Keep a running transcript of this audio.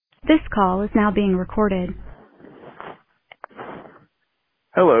This call is now being recorded.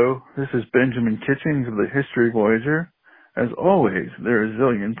 Hello, this is Benjamin Kitchings of the History Voyager. As always, there are a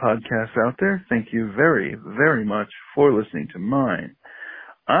zillion podcasts out there. Thank you very, very much for listening to mine.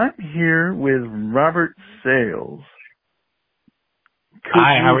 I'm here with Robert Sales.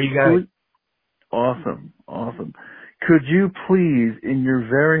 Hi, how are you guys? Awesome. Could you please, in your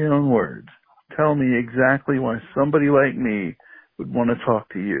very own words, tell me exactly why somebody like me would want to talk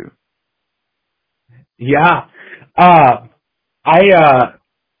to you? Yeah. I'm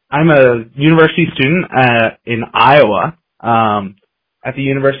a university student in Iowa, at the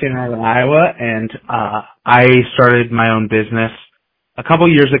University of Northern Iowa, and I started my own business a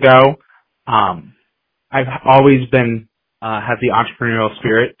couple years ago. I've always been had the entrepreneurial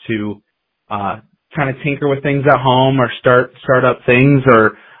spirit to kind of tinker with things at home or start up things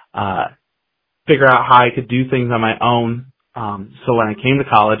or figure out how I could do things on my own. So when I came to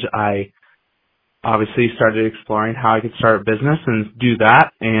college, I obviously started exploring how I could start a business and do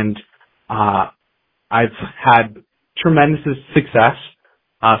that. And I've had tremendous success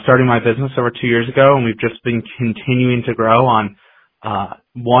starting my business over 2 years ago, and we've just been continuing to grow on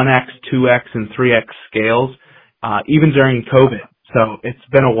 1x, 2x, and 3x scales, even during COVID. So it's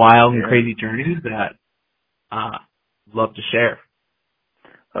been a wild and crazy journey that I'd love to share.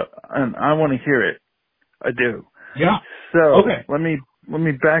 And I want to hear it. I do. Yeah. So okay. Let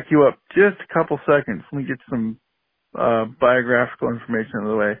me back you up just a couple seconds. Let me get some biographical information out of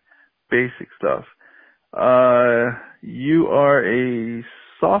the way. Basic stuff. You are a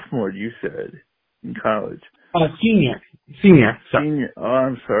sophomore, you said, in college. Senior. Sorry. Senior. Oh,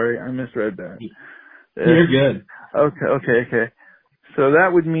 I'm sorry. I misread that. You're good. Okay. So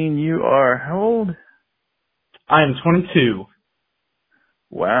that would mean you are how old? I'm 22.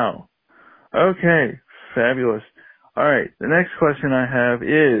 Wow. Okay. Fabulous. All right. The next question I have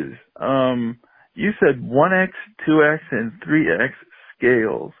is, you said 1x, 2x, and 3x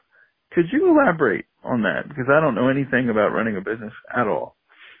scales. Could you elaborate on that? Because I don't know anything about running a business at all.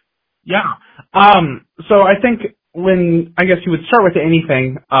 Yeah. So I think I guess you would start with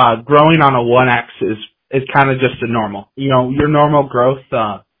anything, growing on a 1x is kind of just a normal, your normal growth,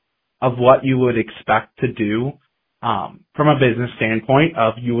 of what you would expect to do, from a business standpoint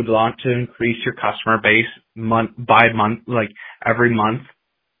of you would want to increase your customer base month by month, like every month.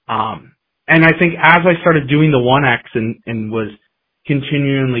 And I think as I started doing the 1x and was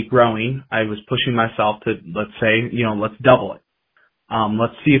continually growing, I was pushing myself to, let's say, let's double it.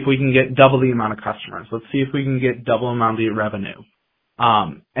 Let's see if we can get double the amount of customers. Let's see if we can get double the amount of revenue.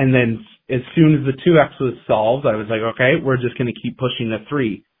 And then as soon as the 2x was solved, I was like, okay, we're just going to keep pushing to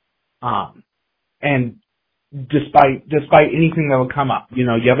 3. And despite anything that would come up, you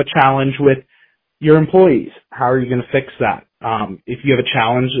have a challenge with your employees. How are you going to fix that? If you have a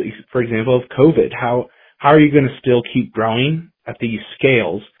challenge, for example, of COVID, how are you going to still keep growing at these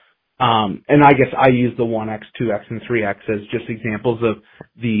scales? And I guess I use the 1x, 2x, and 3x as just examples of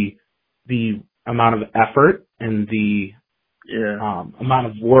the amount of effort and the amount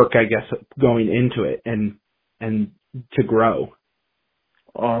of work, I guess, going into it and to grow.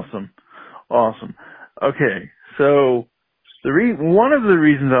 Awesome. Okay, so one of the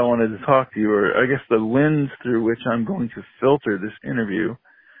reasons I wanted to talk to you, or I guess the lens through which I'm going to filter this interview,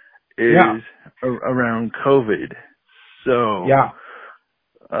 is around COVID. So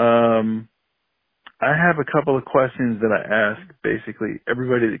I have a couple of questions that I ask basically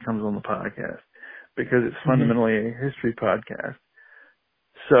everybody that comes on the podcast because it's fundamentally a history podcast.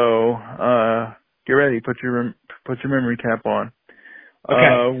 So get ready, put your memory cap on.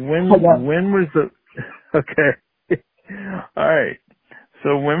 Okay. When was the okay? All right.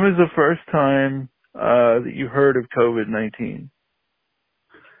 So when was the first time that you heard of COVID-19?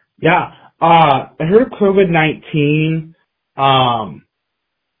 Yeah. I heard of COVID-19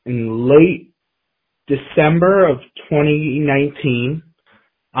 in late December of 2019.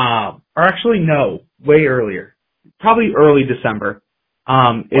 Or actually no, way earlier. Probably early December.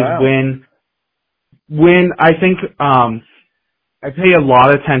 Is when I think I pay a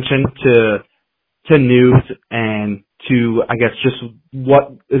lot of attention to news and to, I guess, just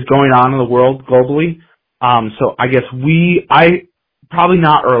what is going on in the world globally. So I guess probably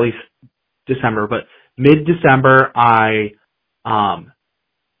not early December, but mid-December, I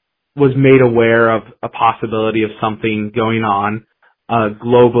was made aware of a possibility of something going on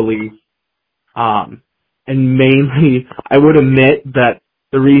globally. And mainly, I would admit that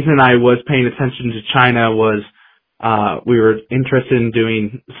the reason I was paying attention to China was we were interested in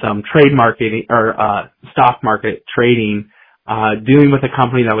doing some trade marketing or stock market trading, dealing with a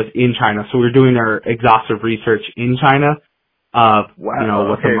company that was in China. So we were doing our exhaustive research in China. of, Wow.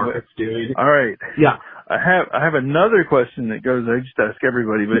 what the Okay. market's doing. All right. Yeah. I have another question that goes. I just ask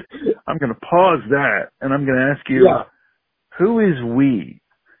everybody, but I'm going to pause that and I'm going to ask you, Yeah. who is we?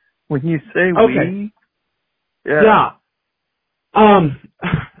 When you say Okay. we, Yeah.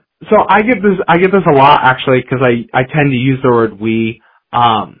 So I get this a lot actually because I tend to use the word we.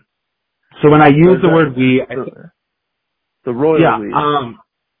 So when I So use is the that word we, the royal yeah, we?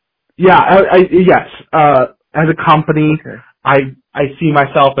 yeah, yes. As a company, Okay. I see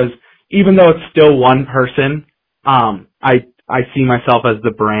myself as, even though it's still one person, I see myself as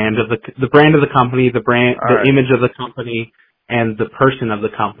the brand of the brand of the company, All the right. image of the company, and the person of the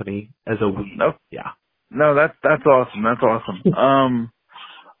company as a we. No, Yeah. no, that's awesome. That's awesome.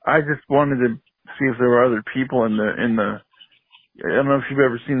 I just wanted to see if there were other people in the. I don't know if you've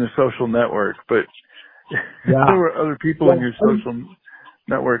ever seen the Social Network, but if there Yeah. were other people in Well, your Social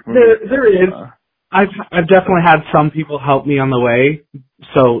Network movie. there is. I've definitely had some people help me on the way,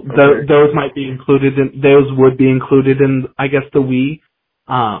 so Okay. those might be included in, those would be included in, I guess, the we.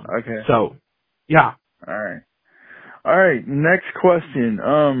 Okay. So, yeah. All right. All right. Next question.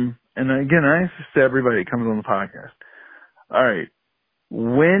 And again, I ask this to everybody that comes on the podcast. All right.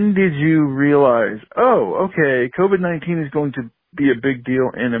 When did you realize, oh, okay, COVID-19 is going to be a big deal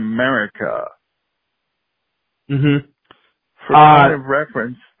in America? Mhm. For point of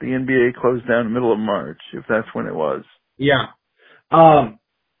reference, the NBA closed down in the middle of March, if that's when it was. Yeah.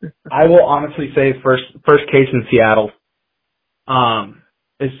 I will honestly say first case in Seattle.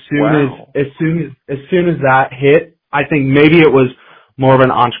 As Wow. soon as that hit, I think maybe it was more of an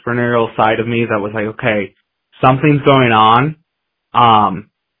entrepreneurial side of me that was like, okay, something's going on.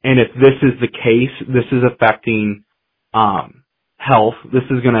 And if this is the case, this is affecting health. This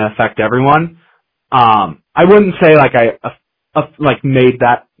is going to affect everyone. I wouldn't say like like made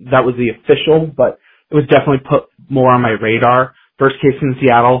that was the official, but it was definitely put more on my radar. First case in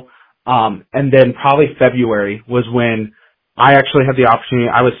Seattle, and then probably February was when I actually had the opportunity.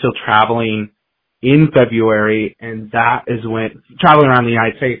 I was still traveling in February, and that is when traveling around the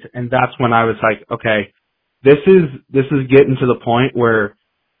United States, and that's when I was like, okay, this is getting to the point where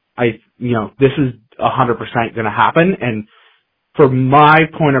this is 100% going to happen. And for my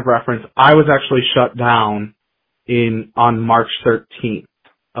point of reference, I was actually shut down on March 13th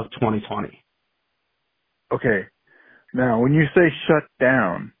of 2020. Okay. Now, when you say shut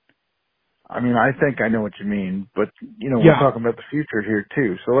down, I mean, I think I know what you mean, but we're Yeah. talking about the future here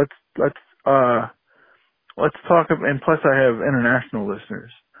too. So let's talk, and plus I have international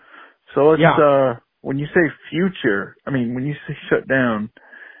listeners. So Yeah. when you say future, I mean, when you say shut down,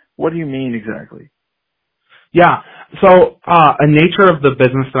 what do you mean exactly? Yeah. So, a nature of the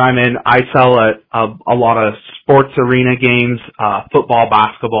business that I'm in, I sell a lot of sports arena games, football,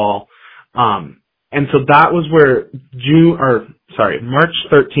 basketball, and so that was where March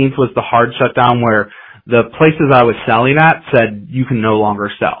 13th was the hard shutdown where the places I was selling at said you can no longer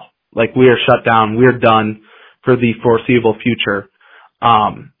sell. Like, we are shut down, we're done for the foreseeable future.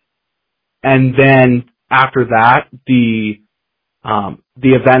 And then after that, the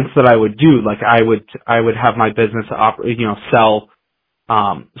events that I would do, like I would have my business sell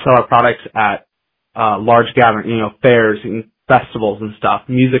our products at large gathering, fairs and festivals and stuff,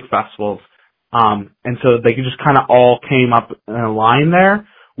 music festivals. And so they just kind of all came up in a line there.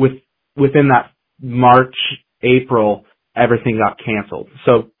 Within that March, April, everything got canceled.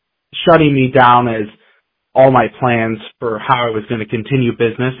 So shutting me down as all my plans for how I was going to continue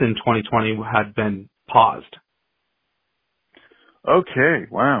business in 2020 had been paused. Okay.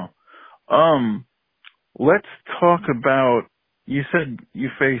 Wow. Let's talk about, you said you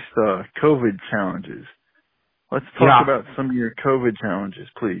faced COVID challenges. Let's talk Yeah. about some of your COVID challenges,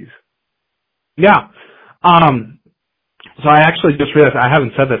 please. Yeah. So I actually just realized, I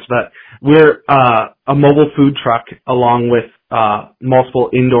haven't said this, but we're a mobile food truck along with multiple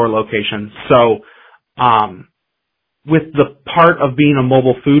indoor locations. So with the part of being a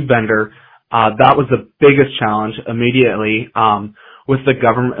mobile food vendor, that was the biggest challenge immediately, with the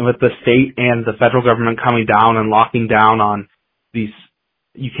government, with the state and the federal government coming down and locking down on these.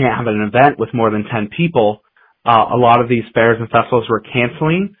 You can't have an event with more than 10 people. A lot of these fairs and festivals were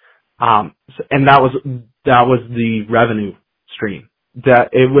canceling, and that was the revenue stream. That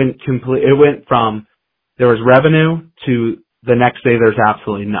it went from there was revenue to the next day there's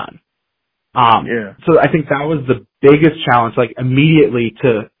absolutely none. Yeah. So I think that was the biggest challenge, like immediately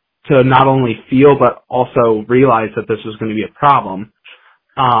to not only feel but also realize that this was going to be a problem.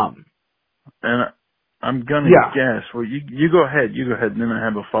 And I'm gonna Yeah. guess. Well, you go ahead. You go ahead, and then I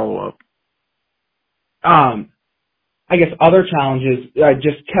have a follow up. I guess other challenges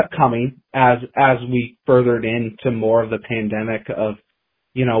just kept coming as we furthered into more of the pandemic of,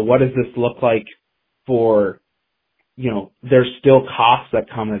 what does this look like for, there's still costs that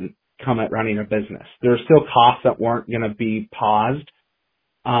come at running a business. There's still costs that weren't going to be paused.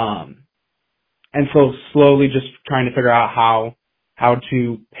 And so slowly just trying to figure out how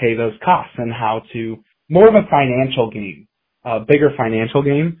to pay those costs and how to, more of a financial game, a bigger financial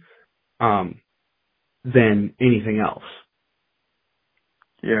game, than anything else.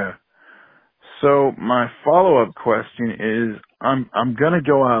 Yeah. So my follow-up question is, I'm gonna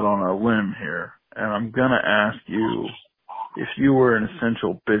go out on a limb here, and I'm gonna ask you if you were an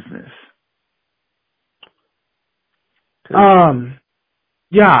essential business.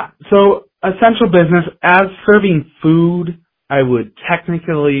 Yeah. So essential business, as serving food, I would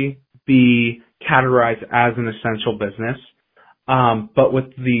technically be categorized as an essential business. But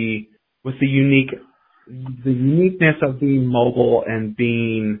with the uniqueness of being mobile and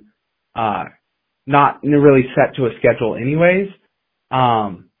being not really set to a schedule anyways,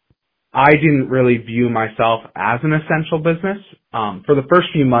 I didn't really view myself as an essential business. For the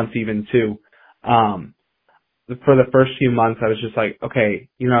first few months even too, for the first few months I was just like, okay,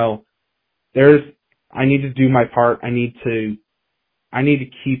 I need to do my part. I need to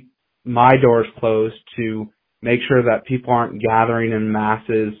keep my doors closed to make sure that people aren't gathering in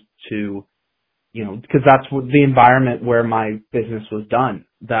masses to, because that's what the environment where my business was done,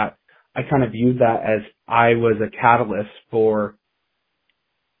 that I kind of viewed that as I was a catalyst for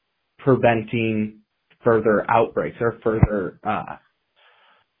preventing further outbreaks or further,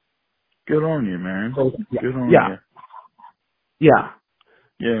 good on you, man. Good on you. Yeah.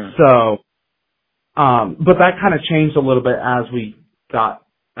 Yeah. So, but that kind of changed a little bit as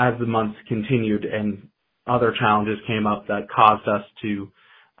the months continued and other challenges came up that caused us to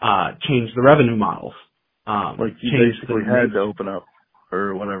change the revenue models. Like you basically had to open up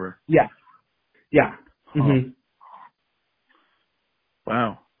or whatever. Yeah. Yeah. Huh. Mm-hmm.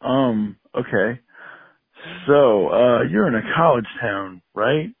 Wow. Okay. So, you're in a college town,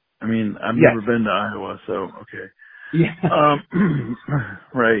 right? I mean, I've never been to Iowa, so okay. Yeah.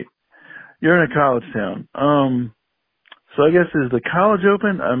 Right. You're in a college town. So I guess is the college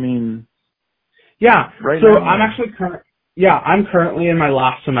open? I mean, yeah. Right so now, I'm actually I'm currently in my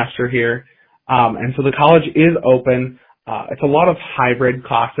last semester here, and so the college is open. It's a lot of hybrid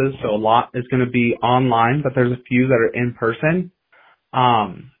classes, so a lot is going to be online, but there's a few that are in person.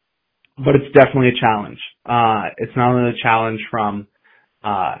 But it's definitely a challenge. It's not only a challenge from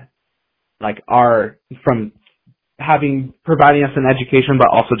providing us an education, but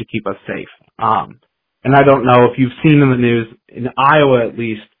also to keep us safe. And I don't know if you've seen in the news, in Iowa at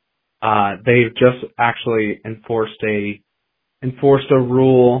least, they've just actually enforced a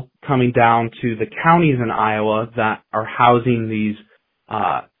rule coming down to the counties in Iowa that are housing these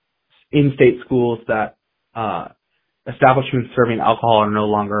in-state schools that establishments serving alcohol are no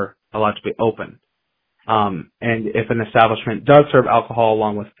longer allowed to be open. And if an establishment does serve alcohol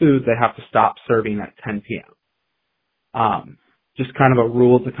along with food, they have to stop serving at 10 p.m. Just kind of a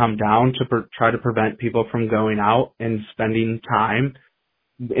rule to come down to try to prevent people from going out and spending time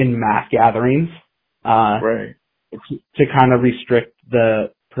in mass gatherings. right. To kind of restrict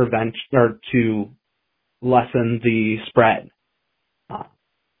the prevention or to lessen the spread.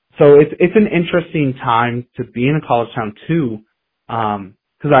 So it's an interesting time to be in a college town too,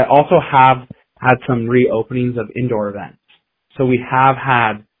 because I also have had some reopenings of indoor events. So we have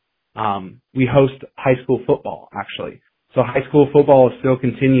had, we host high school football actually. So high school football is still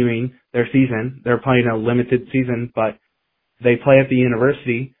continuing their season. They're playing a limited season, but they play at the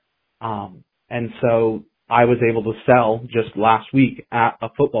university. And so I was able to sell just last week at a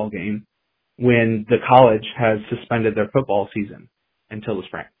football game when the college has suspended their football season until the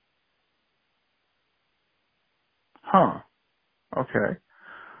spring. Huh. Okay.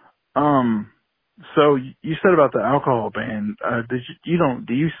 So you said about the alcohol ban.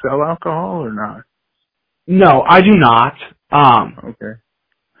 Do you sell alcohol or not? No, I do not. Okay.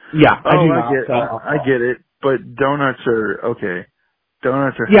 Yeah, I do not sell alcohol. I get it. But donuts are okay.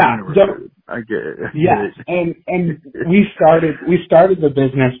 Donuts are I get it. Yeah, and we started the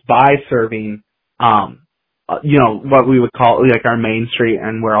business by serving, what we would call like our main street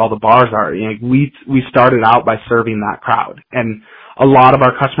and where all the bars are. We started out by serving that crowd, and a lot of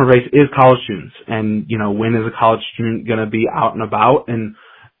our customer base is college students. And when is a college student going to be out and about and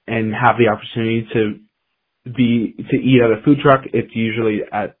have the opportunity to eat at a food truck? It's usually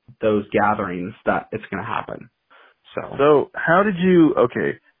at those gatherings that it's going to happen. So how did you?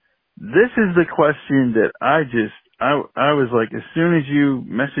 Okay, this is the question that I was like, as soon as you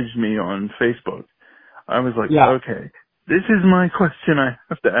messaged me on Facebook, I was like, okay, this is my question I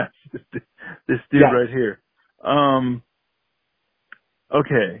have to ask this dude Yeah. right here.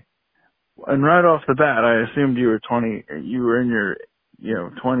 Okay. And right off the bat, I assumed you were 20, you were in your,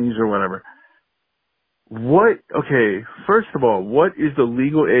 20s or whatever. Okay, first of all, what is the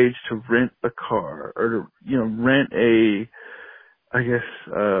legal age to rent a car or to, rent a, I guess,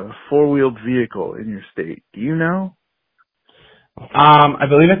 four-wheeled vehicle in your state? Do you know? I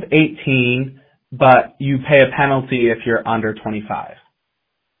believe it's 18, but you pay a penalty if you're under 25.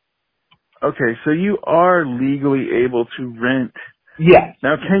 Okay, so you are legally able to rent. Yes.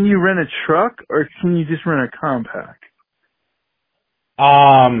 Now, can you rent a truck or can you just rent a compact?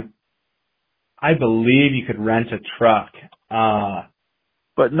 I believe you could rent a truck.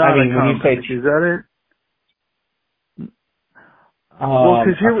 But not when a you say compact. Is that it? Well,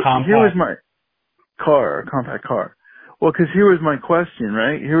 because here a compact. was my car, a compact car. Well, because here was my question,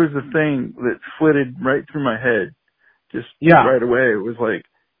 right? Here was the thing that flitted right through my head just right away. It was like,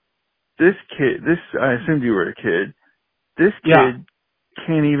 I assumed you were a kid. This kid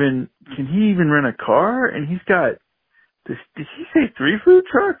can he even rent a car? And he's got, did he say 3 food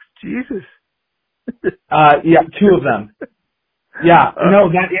trucks? Jesus. Two of them. Yeah, no,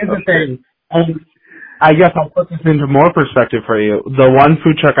 that is a thing. And I guess I'll put this into more perspective for you. The one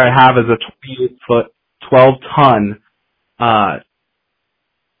food truck I have is a 28-foot, 12-ton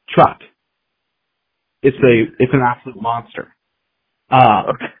truck. It's an absolute monster.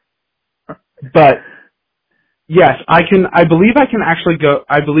 But yes, I believe I can actually go.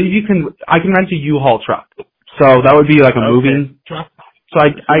 I can rent a U-Haul truck. So that would be like a moving truck. So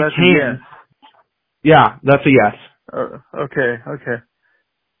I can. Yes. Yeah, that's a yes. Okay.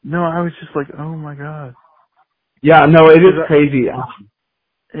 No, I was just like, oh my god. Yeah, no, it is crazy. Yeah.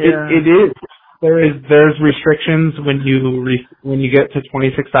 It is. There's restrictions when you get to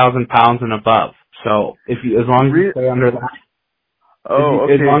 26,000 pounds and above. So as long as you stay under that. Oh,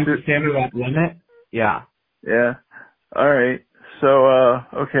 okay. As long as you stay under that limit. Yeah. Yeah. All right. So,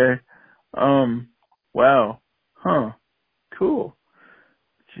 okay. Wow. Huh. Cool.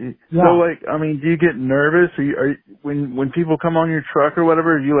 Gee. Yeah. So, like, I mean, do you get nervous? When people come on your truck or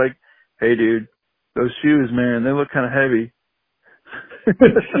whatever, are you like, hey, dude, those shoes, man, they look kind of heavy.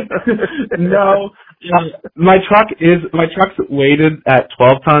 No. My truck's weighted at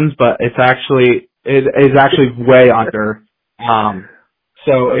 12 tons, but it is actually way under.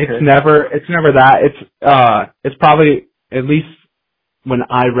 So okay. it's never that. It's probably, at least when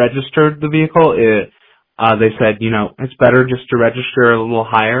I registered the vehicle, they said, it's better just to register a little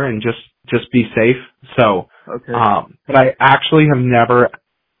higher and just be safe. So, okay. But I actually have never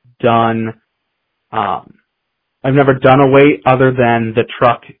done, I've never done a weight other than the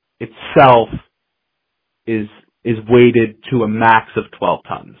truck itself is weighted to a max of 12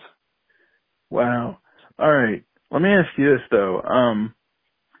 tons. Wow. All right. Let me ask you this though.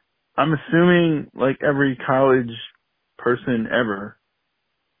 I'm assuming like every college person ever,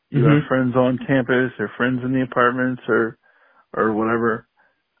 you have friends on campus or friends in the apartments or whatever.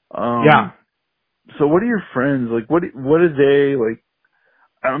 Yeah. So what are your friends like? What are they like?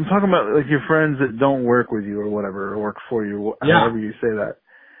 I'm talking about like your friends that don't work with you or whatever, or work for you, however you say that.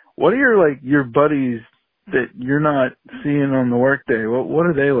 What are your buddies that you're not seeing on the workday? What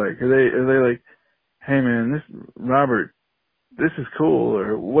are they like? Are they like, hey man, Robert, this is cool,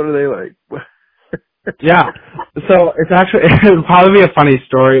 or what are they like? Yeah. So it'll probably be a funny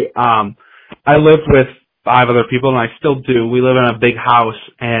story. I lived with 5 other people, and I still do. We live in a big house,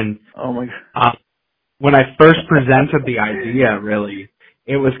 and oh my god. When I first presented the idea, really,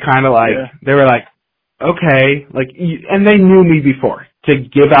 it was kind of like they were like, okay, and they knew me before to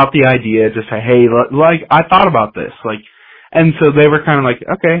give out the idea, just say, hey, like I thought about this, and so they were kind of like,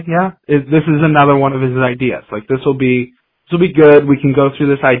 okay, yeah, this is another one of his ideas. Like this will be good. We can go through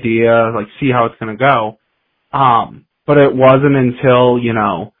this idea, see how it's gonna go. But it wasn't until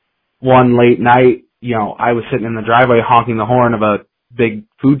one late night, I was sitting in the driveway honking the horn of a big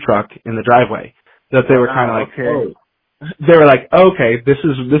food truck in the driveway that they were kind of like, oh. They were like, okay, this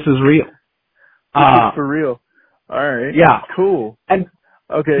is real. This is for real. All right. Yeah. Cool. And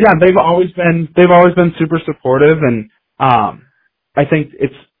okay. Yeah, they've always been super supportive, and I think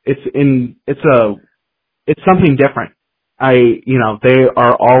it's something different. They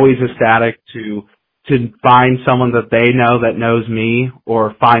are always ecstatic to find someone that they know that knows me,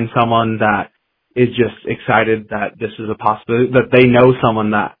 or find someone that is just excited that this is a possibility, that they know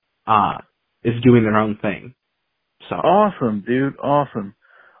someone that is doing their own thing. So awesome, dude. Awesome.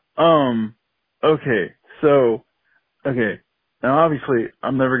 Okay. So, okay. Now, obviously,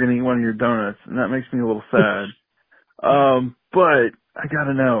 I'm never gonna eat one of your donuts, and that makes me a little sad. But I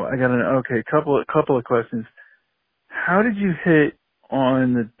gotta know. Okay, couple of questions. how did you hit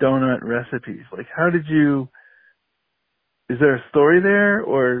on the donut recipes? Like, is there a story there,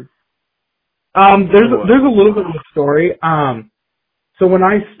 or? There's a little bit of a story. So when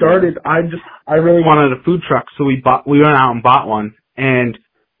I started, I really wanted a food truck, so we went out and bought one, and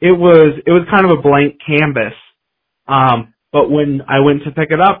it was kind of a blank canvas. But when I went to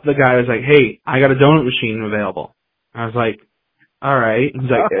pick it up, the guy was like, "Hey, I got a donut machine available." I was like, "All right." He's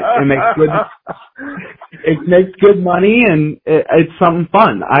like, it makes good money, and it's something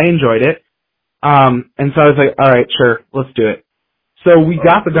fun. I enjoyed it. And so I was like, "All right, sure, let's do it." So we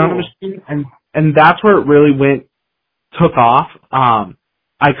got the donut machine, and that's where it really took off.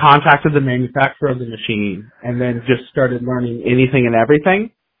 I contacted the manufacturer of the machine, and then just started learning anything and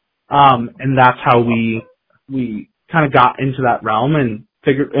everything. And that's how we kind of got into that realm and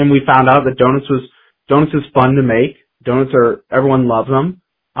we found out that donuts is fun to make. Everyone loves them.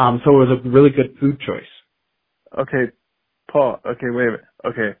 So it was a really good food choice. Okay, Paul. Okay, wait a minute.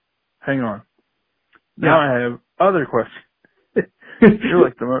 Okay, hang on. Now I have other questions.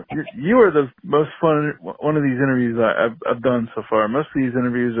 You are the most fun one of these interviews I've done so far. Most of these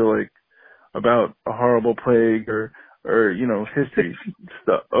interviews are like about a horrible plague or history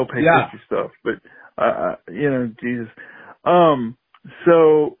stuff, opaque history stuff. But Jesus.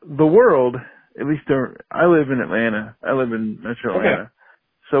 So the world, at least I live in Atlanta. I live in Metro Atlanta.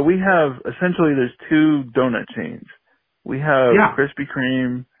 So we have essentially there's two donut chains. We have Krispy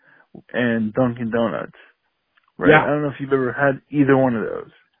Kreme and Dunkin' Donuts. Right. Yeah. I don't know if you've ever had either one of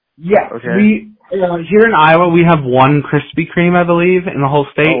those. Yes. Okay. We here in Iowa we have one Krispy Kreme, I believe, in the whole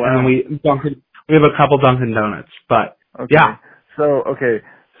state, and then we have a couple Dunkin' Donuts. But So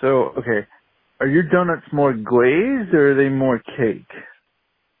are your donuts more glazed or are they more cake?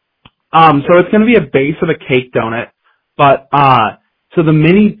 So it's going to be a base of a cake donut, but so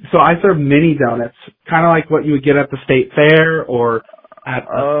I serve mini donuts, kind of like what you would get at the state fair or at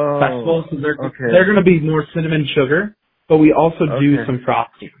a festival. So they're going to be more cinnamon sugar, but we also do some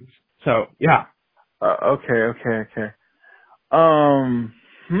frostings. So yeah. Okay.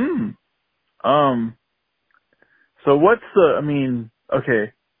 So what's all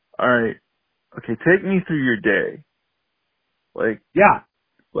right. Okay, take me through your day. Like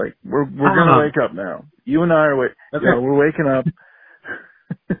we're gonna wake up now. You and I are we're waking up.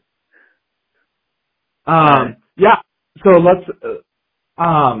 So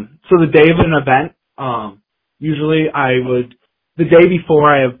so the day of an event, usually the day before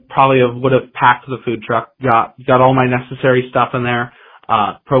I would have packed the food truck, got all my necessary stuff in there,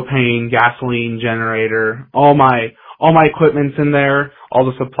 propane, gasoline, generator, all my equipment's in there, all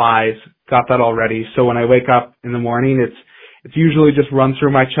the supplies, got that all ready. So when I wake up in the morning, it's usually just run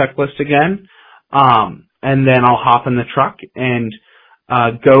through my checklist again, and then I'll hop in the truck and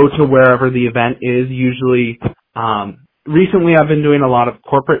go to wherever the event is. Usually, recently I've been doing a lot of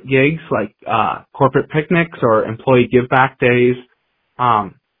corporate gigs, like corporate picnics or employee give back days,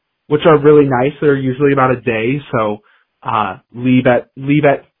 which are really nice. They're usually about a day, so leave at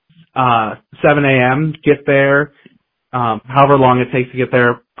 7 a.m., get there, however long it takes to get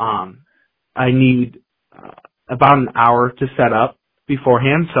there. I need about an hour to set up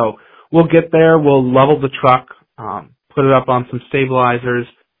beforehand, so we'll get there, we'll level the truck, put it up on some stabilizers,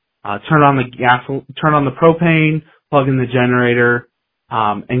 turn on the propane, plug in the generator,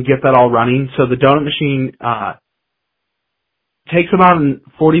 and get that all running. So the donut machine takes about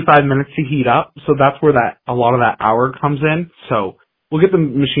 45 minutes to heat up, so that's where a lot of that hour comes in. So we'll get the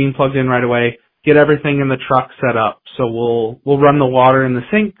machine plugged in right away, get everything in the truck set up. So we'll run the water in the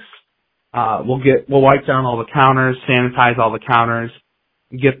sinks, we'll wipe down all the counters, sanitize all the counters,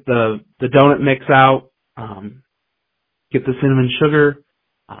 get the donut mix out, get the cinnamon sugar.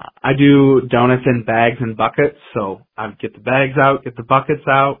 I do donuts in bags and buckets, so I get the bags out, get the buckets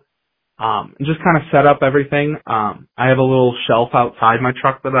out, and just kind of set up everything. I have a little shelf outside my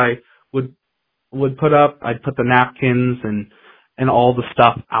truck that I would put up. I'd put the napkins and all the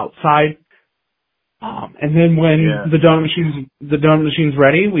stuff outside. And then when the donut machine's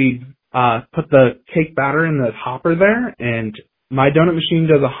ready, we put the cake batter in the hopper there, and my donut machine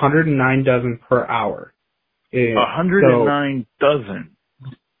does 109 dozen per hour. 109 dozen?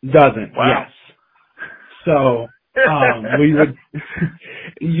 Dozen, wow. Yes. So, we would,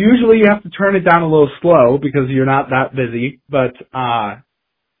 usually you have to turn it down a little slow because you're not that busy, but,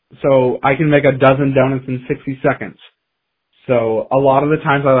 so I can make a dozen donuts in 60 seconds. So a lot of the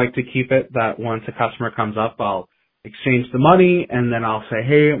times I like to keep it that once a customer comes up, I'll exchange the money and then I'll say,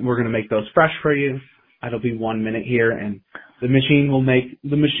 hey, we're going to make those fresh for you. It'll be 1 minute here, and the machine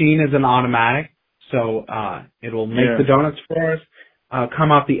is an automatic. So, it will make the donuts for us.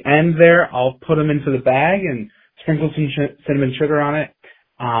 Come out the end there, I'll put them into the bag and sprinkle some cinnamon sugar on it,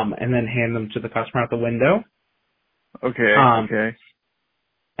 and then hand them to the customer at the window. Okay. Okay.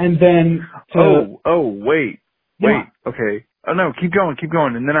 And then wait. Okay. Oh no, keep going.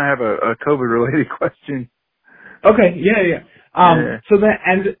 And then I have a COVID related question. Okay, yeah. So the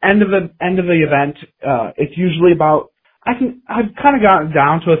end of the event, it's usually about, I've kind of gotten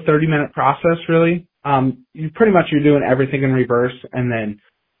down to a 30-minute process really. You're doing everything in reverse, and then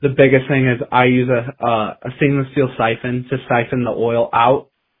the biggest thing is I use a stainless steel siphon to siphon the oil out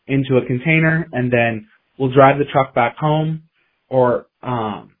into a container, and then we'll drive the truck back home,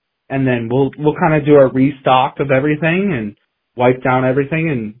 and then we'll kind of do a restock of everything and wipe down everything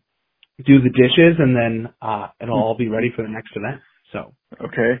and do the dishes, and then it'll all be ready for the next event. So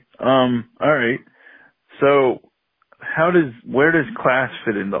okay, all right. So where does class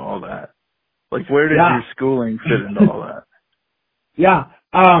fit into all that? Like, where does your schooling fit into all that? Yeah.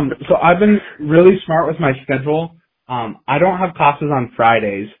 So I've been really smart with my schedule. I don't have classes on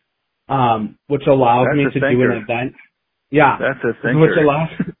Fridays, which allows me to do an event. Yeah. That's a thinker.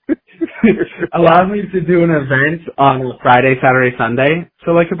 Which allows me to do an event on Friday, Saturday, Sunday.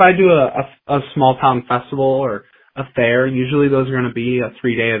 So like if I do a small town festival or a fair, usually those are going to be a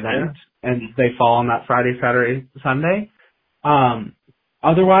 3-day event, and they fall on that Friday, Saturday, Sunday.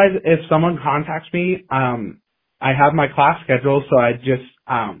 Otherwise, if someone contacts me, I have my class schedule, so I just,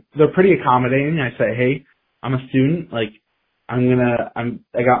 they're pretty accommodating. I say, hey, I'm a student, like, I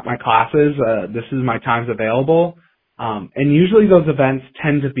got my classes, this is my times available. And usually those events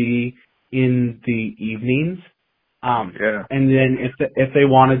tend to be in the evenings. And then if they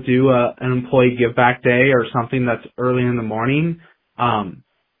want to do an employee give back day or something that's early in the morning, I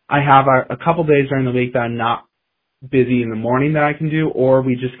have a couple days during the week that I'm not busy in the morning that I can do, or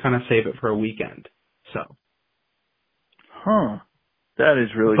we just kind of save it for a weekend. So. That is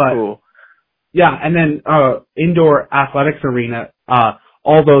really cool. Yeah, and then indoor athletics arena,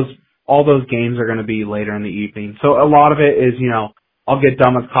 all those games are going to be later in the evening. So a lot of it is, I'll get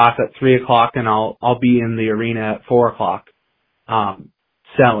done with class at 3:00 and I'll be in the arena at 4:00,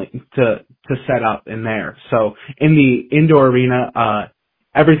 selling to set up in there. So in the indoor arena,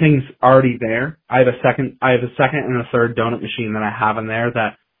 everything's already there. I have a second and a third donut machine that I have in there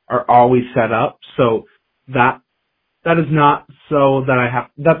that are always set up. So that's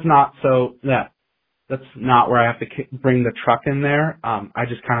not where I have to bring the truck in there. I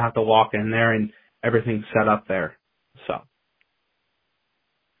just kind of have to walk in there and everything's set up there. So.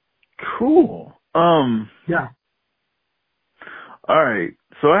 Cool. Yeah. All right.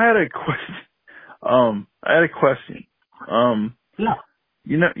 So I had a question. Yeah.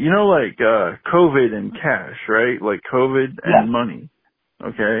 Like COVID and cash, right? Like COVID and money.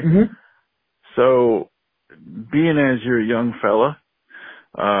 Okay. Mm-hmm. So, being as you're a young fella,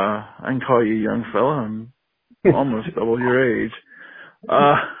 I can call you a young fella. I'm almost double your age.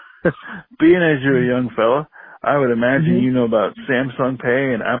 Being as you're a young fella, I would imagine you know about Samsung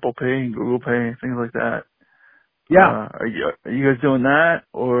Pay and Apple Pay and Google Pay and things like that. Yeah. Are you guys doing that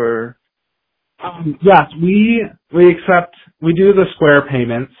or? Yes, we do the Square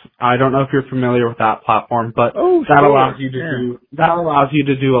payments. I don't know if you're familiar with that platform, but that allows you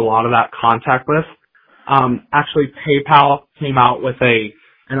to do a lot of that contactless. Actually PayPal came out with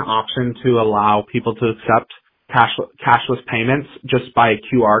an option to allow people to accept cashless payments just by a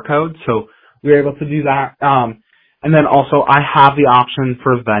QR code. So we were able to do that. And then also I have the option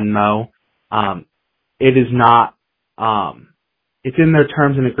for Venmo. It is not, it's in their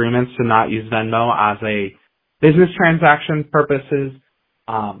terms and agreements to not use Venmo as a business transaction purposes.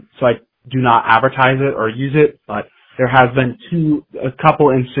 So I do not advertise it or use it, but there has been a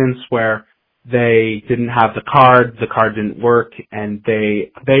couple instances where they didn't have the card didn't work, and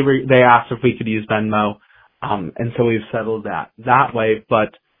they asked if we could use Venmo, and so we've settled that way.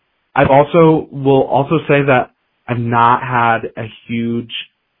 But will also say that I've not had a huge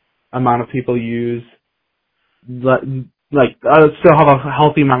amount of people use, still have a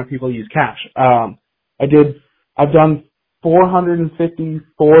healthy amount of people use cash. I've done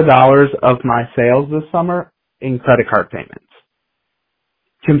 $454 of my sales this summer in credit card payments.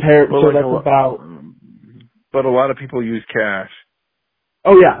 But a lot of people use cash.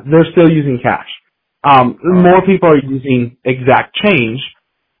 Oh yeah, they're still using cash. More people are using exact change,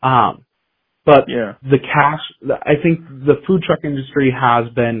 but the cash, I think the food truck industry has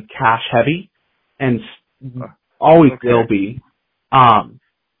been cash heavy and always will be.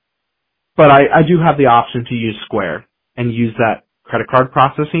 But I do have the option to use Square and use that credit card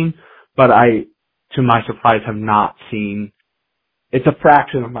processing, but to my surprise, have not seen. It's a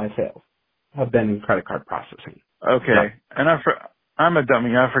fraction of my sales have been in credit card processing. Okay. So. And I'm a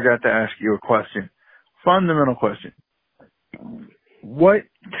dummy. I forgot to ask you a question. fundamental question. What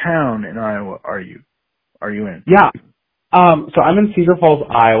town in Iowa are you in? Yeah. So I'm in Cedar Falls,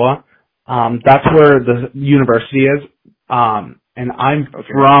 Iowa. That's where the university is. And I'm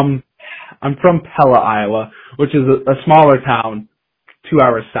from Pella, Iowa, which is a smaller town 2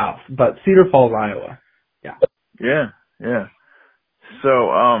 hours south, but Cedar Falls, Iowa. Yeah. Yeah, yeah.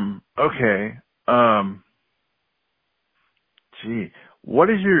 So, okay. Gee, what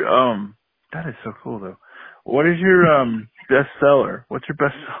is your, that is so cool though. What is your, best seller? What's your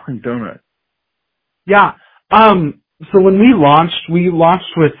best selling donut? Yeah. So when we launched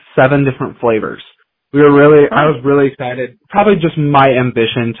with 7 different flavors. I was really excited. Probably just my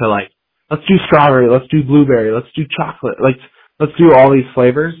ambition to let's do strawberry, let's do blueberry, let's do chocolate, let's do all these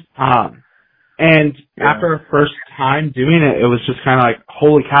flavors. And after our first time doing it, it was just kind of like,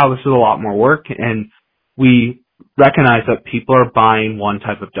 holy cow, this is a lot more work. And we recognized that people are buying one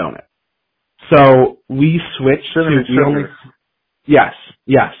type of donut. So we switched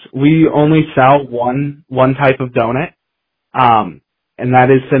we only sell one type of donut, and that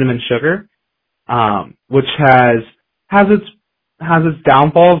is cinnamon sugar, which has its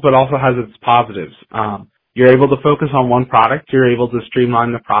downfalls, but also has its positives. You're able to focus on one product. You're able to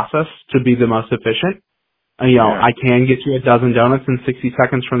streamline the process to be the most efficient. I can get you a dozen donuts in 60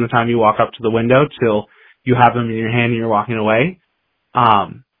 seconds from the time you walk up to the window till you have them in your hand and you're walking away.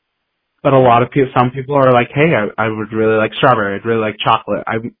 But some people are like, hey, I would really like strawberry. I'd really like chocolate.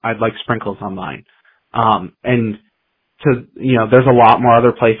 I'd like sprinkles on mine. And there's a lot more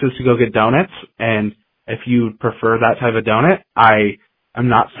other places to go get donuts. And if you prefer that type of donut, I'm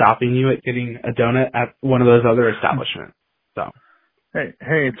not stopping you at getting a donut at one of those other establishments. So.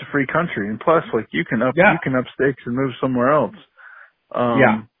 Hey, it's a free country. And plus, you can up stakes and move somewhere else.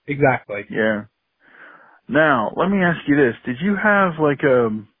 Yeah, exactly. Yeah. Now, let me ask you this. Did you have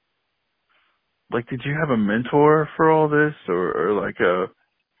did you have a mentor for all this, or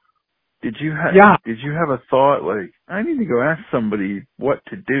did you have a thought I need to go ask somebody what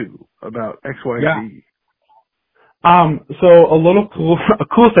to do about X, Y, Z? So a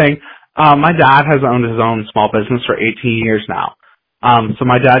cool thing. My dad has owned his own small business for 18 years now. So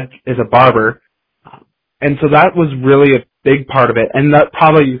my dad is a barber, and so that was really a big part of it, and that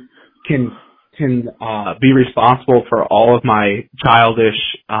probably can be responsible for all of my childish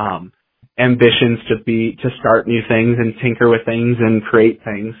ambitions to start new things and tinker with things and create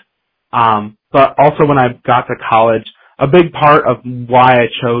things. But also when I got to college, a big part of why I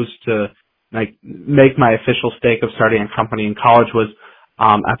chose to make my official stake of starting a company in college was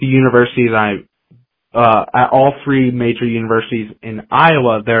at the university that at all 3 major universities in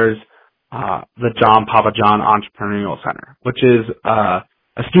Iowa, there's the John Papa John Entrepreneurial Center, which is a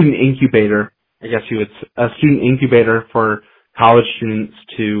student incubator. I guess a student incubator for college students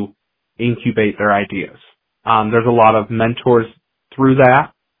to incubate their ideas. There's a lot of mentors through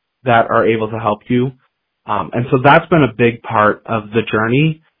that are able to help you. And so that's been a big part of the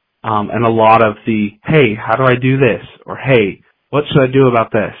journey. And a lot of the, hey, how do I do this? Or, hey, what should I do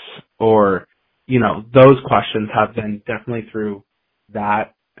about this? Or, those questions have been definitely through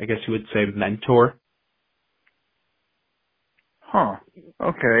that, I guess you would say, mentor. Huh.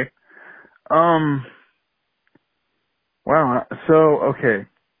 Okay. Wow. So, okay.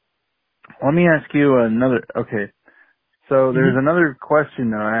 Let me ask you another, okay. So there's another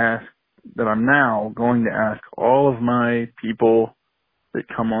question that I'm now going to ask all of my people that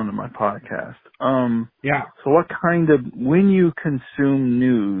come onto my podcast. So when you consume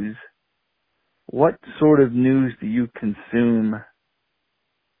news, what sort of news do you consume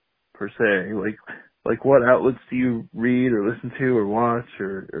per se? Like what outlets do you read or listen to or watch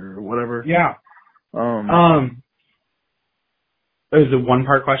or whatever? Yeah. Is it one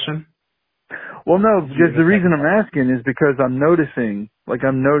part question? Well, no, because the reason I'm asking is because I'm noticing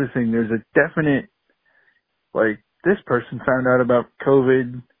there's a definite, this person found out about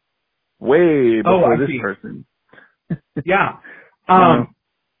COVID way before this person. Yeah. So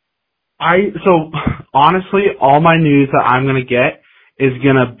honestly, all my news that I'm going to get is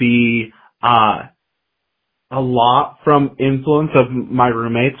going to be, a lot from influence of my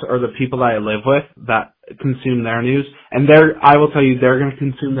roommates or the people that I live with that consume their news. And I will tell you, they're going to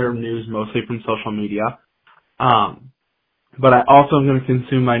consume their news mostly from social media. But I also am going to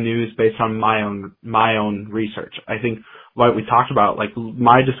consume my news based on my own research. I think what we talked about,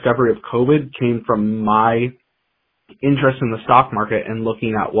 my discovery of COVID came from my interest in the stock market and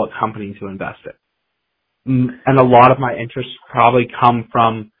looking at what company to invest in. And a lot of my interests probably come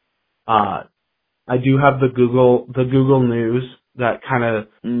from, I do have the Google News that kind of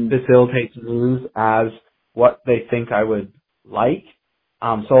facilitates news as what they think I would like.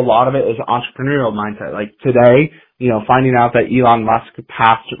 So a lot of it is entrepreneurial mindset. Like today, finding out that Elon Musk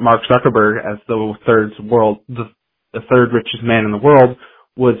passed Mark Zuckerberg as the third richest man in the world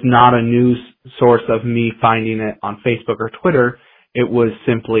was not a news source of me finding it on Facebook or Twitter. It was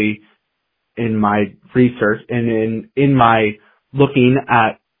simply in my research and in my looking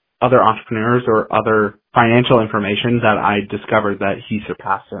at other entrepreneurs or other financial information that I discovered that he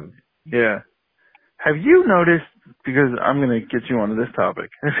surpassed him. Yeah. Have you noticed, because I'm going to get you onto this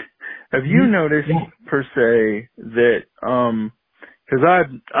topic, have you noticed per se that, because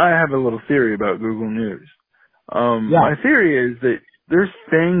I have a little theory about Google News. My theory is that there's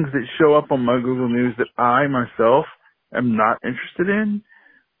things that show up on my Google News that I myself am not interested in,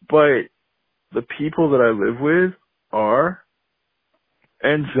 but the people that I live with are.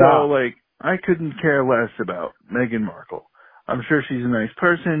 And so, like, I couldn't care less about Meghan Markle. I'm sure she's a nice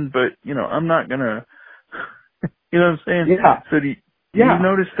person, but, I'm not going to, you know what I'm saying? Yeah. So do you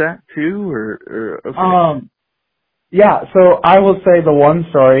notice that too, or okay? Yeah, so I will say the one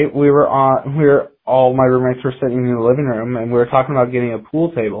story, all my roommates were sitting in the living room and we were talking about getting a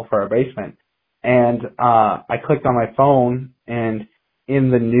pool table for our basement. And, I clicked on my phone and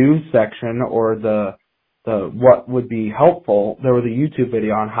in the news section or the what would be helpful, there was a YouTube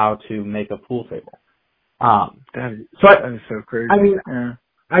video on how to make a pool table. That is so crazy. I mean, yeah.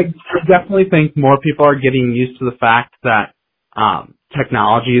 I definitely think more people are getting used to the fact that,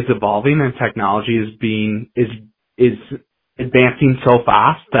 technology is evolving and technology is advancing so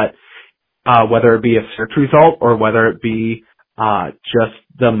fast that whether it be a search result or whether it be just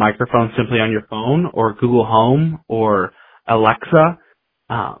the microphone simply on your phone or Google Home or Alexa,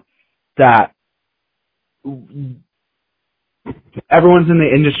 that everyone's in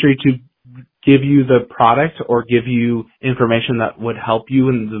the industry to give you the product or give you information that would help you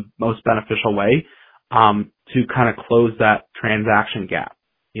in the most beneficial way to kind of close that transaction gap.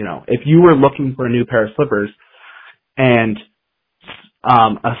 If you were looking for a new pair of slippers and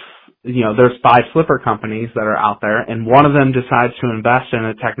there's 5 slipper companies that are out there and one of them decides to invest in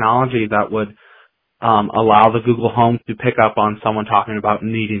a technology that would allow the Google Home to pick up on someone talking about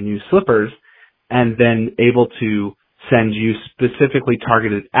needing new slippers and then able to send you specifically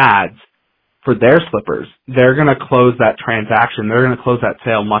targeted ads for their slippers, they're going to close that transaction. They're going to close that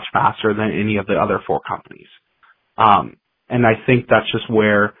sale much faster than any of the other 4 companies. And I think that's just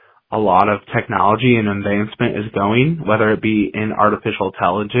where a lot of technology and advancement is going, whether it be in artificial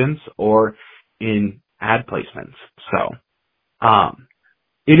intelligence or in ad placements. So,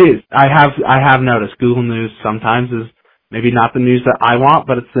 it is. I have noticed Google News sometimes is maybe not the news that I want,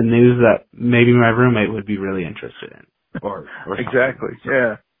 but it's the news that maybe my roommate would be really interested in. Or exactly.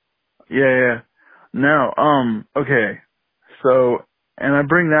 Yeah. Yeah. Now, okay. So, and I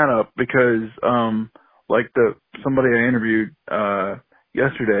bring that up because, somebody I interviewed,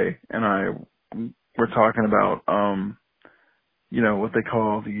 yesterday and I were talking about, what they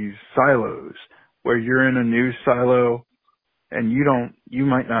call these silos, where you're in a news silo and you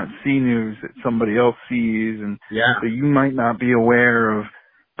might not see news that somebody else sees and so you might not be aware of,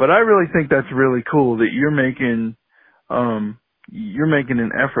 but I really think that's really cool that you're making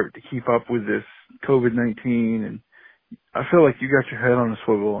an effort to keep up with this COVID-19, and I feel like you got your head on a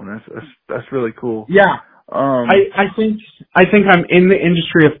swivel, and that's really cool. Yeah. I think I'm in the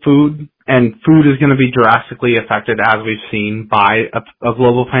industry of food, and food is going to be drastically affected, as we've seen, by a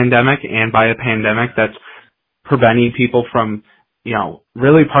global pandemic and by a pandemic that's preventing people from,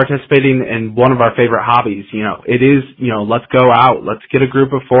 really participating in one of our favorite hobbies. It is, let's go out, let's get a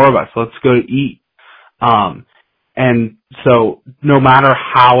group of 4 of us, let's go eat. And so no matter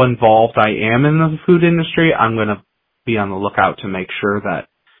how involved I am in the food industry, I'm going to be on the lookout to make sure that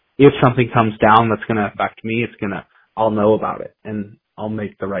if something comes down that's going to affect me, I'll know about it and I'll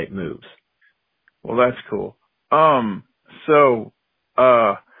make the right moves. Well, that's cool.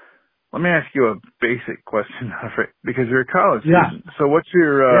 Let me ask you a basic question, because you're a college student. So what's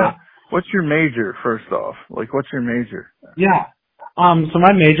your major, first off? Like, what's your major? Yeah. So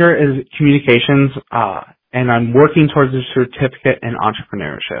my major is communications, and I'm working towards a certificate in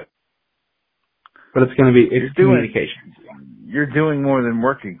entrepreneurship. But it's going to be communications. You're doing more than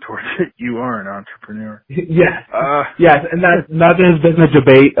working towards it. You are an entrepreneur. Yes. Yes, and that has been a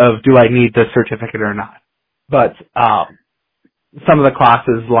debate of do I need the certificate or not. But some of the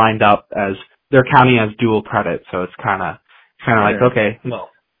classes lined up as they're counting as dual credit, so it's kind of like, okay, no.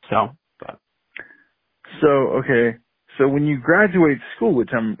 So when you graduate school,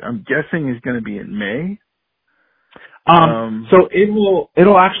 which I'm guessing is going to be in May. So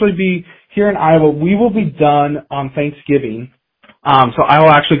it'll actually be here in Iowa. We will be done on Thanksgiving. So I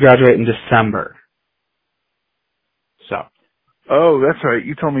will actually graduate in December. So. Oh, that's right.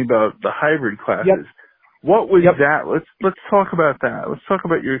 You told me about the hybrid Yep. classes. What was Yep. that? Let's talk about that. Let's talk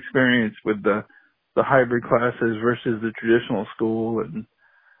about your experience with the hybrid classes versus the traditional school and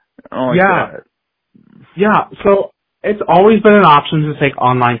all like Yeah. that. Yeah. So it's always been an option to take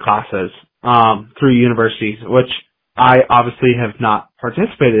online classes through universities, which I obviously have not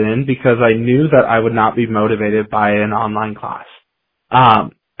participated in because I knew that I would not be motivated by an online class. I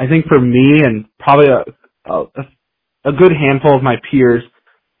think for me and probably a good handful of my peers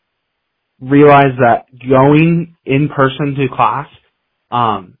realize that going in person to class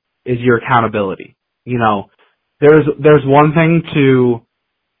is your accountability. You know, there's one thing to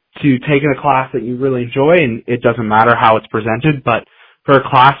take a class that you really enjoy and it doesn't matter how it's presented, but for a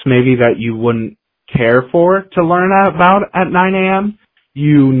class maybe that you wouldn't care for to learn about at 9 a.m.,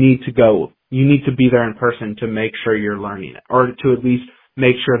 you need to go. You need to be there in person to make sure you're learning it, or to at least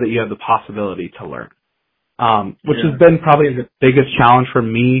make sure that you have the possibility to learn. Which Yeah. has been probably the biggest challenge for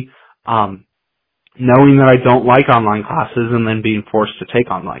me, knowing that I don't like online classes and then being forced to take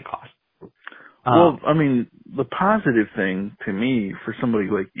online classes. Well, I mean, the positive thing to me for somebody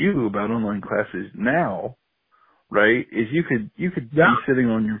like you about online classes now, right, is you could be sitting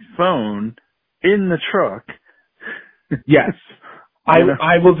on your phone in the truck. Yes. You know?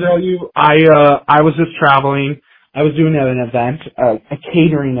 I will tell you, I was just traveling. I was doing an event, a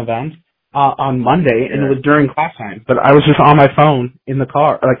catering event, on Monday, and it Yeah. was during class time, but I was just on my phone in the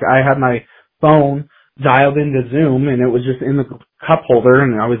car. Like, I had my phone dialed into Zoom, and it was just in the cup holder,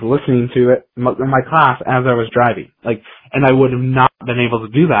 and I was listening to it, my class, as I was driving. Like, and I would have not been able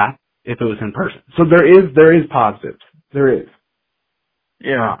to do that if it was in person. So there is positives. There is.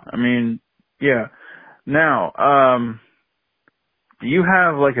 Yeah. I mean, yeah. Now, do you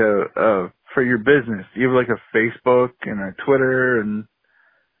have like for your business, do you have like a Facebook and a Twitter and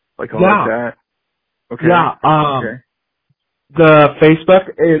like all like that? Okay. Yeah. Okay. The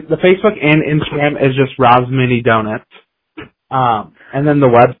Facebook and Instagram is just Rob's Mini Donuts. And then the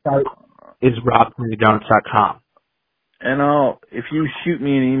website is robsminidonuts.com. And if you shoot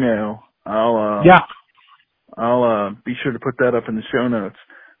me an email, I'll be sure to put that up in the show notes.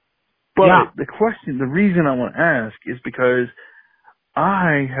 But the reason I want to ask is because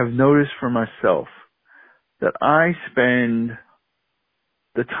I have noticed for myself that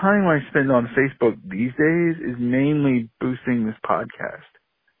the time I spend on Facebook these days is mainly boosting this podcast,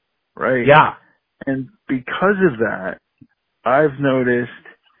 right? Yeah. And because of that, I've noticed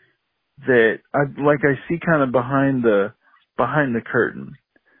that I see kind of behind the curtain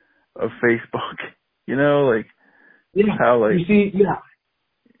of Facebook, you know, like how like You see,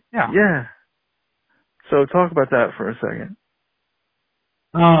 yeah. So talk about that for a second.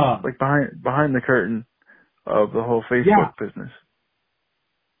 Like behind the curtain of the whole Facebook business.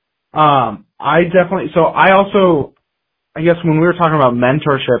 I guess when we were talking about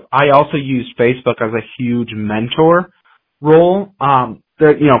mentorship, I also use Facebook as a huge mentor role.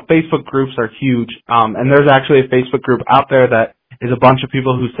 Facebook groups are huge, and there's actually a Facebook group out there that is a bunch of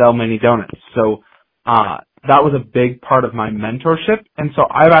people who sell mini donuts. So, that was a big part of my mentorship, and so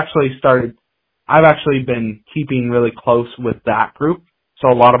I've actually been keeping really close with that group. So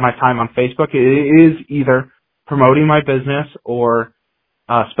a lot of my time on Facebook is either promoting my business or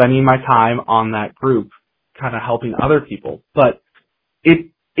spending my time on that group, kind of helping other people. But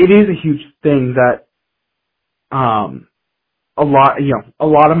it is a huge thing that a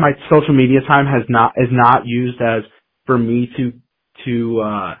lot of my social media time is not used as for me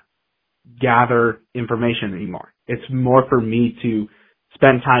to gather information anymore. It's more for me to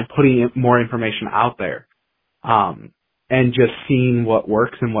spend time putting more information out there, and just seeing what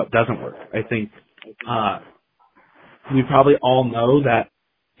works and what doesn't work. I think we probably all know that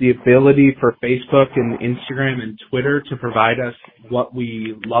the ability for Facebook and Instagram and Twitter to provide us what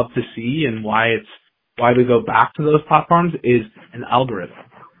we love to see and why we go back to those platforms is an algorithm.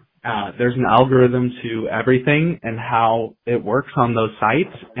 There's an algorithm to everything and how it works on those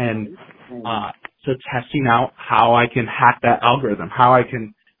sites, and so testing out how I can hack that algorithm, how I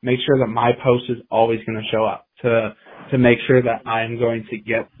can make sure that my post is always going to show up, to make sure that I'm going to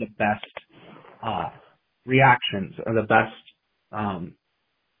get the best reactions or the best. I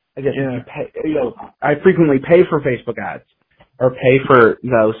frequently pay for Facebook ads or pay for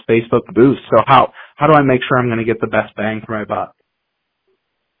those Facebook boosts. So how do I make sure I'm going to get the best bang for my buck?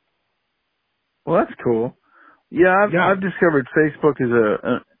 Well, that's cool. Yeah, I've discovered Facebook is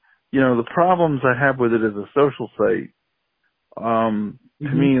the problems I have with it as a social site. To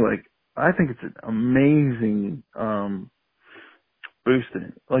me, like, I think it's an amazing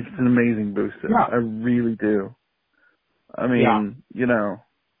boosting. Like, it's an amazing booster. Yeah. I really do. I mean,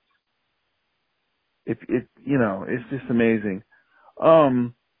 it's just amazing.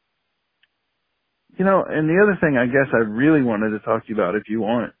 Um, and the other thing I guess I really wanted to talk to you about, if you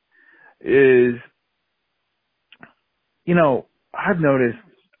want, is, I've noticed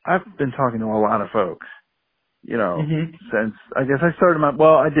I've been talking to a lot of folks, Mhm. since I guess I started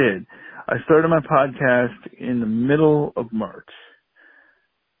I did. I started my podcast in the middle of March,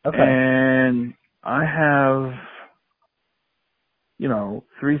 Okay. and I have,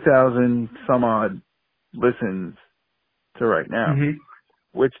 3,000 some odd listens to right now, Mhm.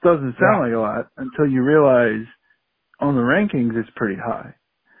 which doesn't sound Yeah. like a lot until you realize on the rankings it's pretty high.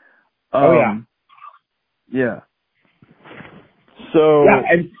 Oh yeah. Yeah. Yeah, So,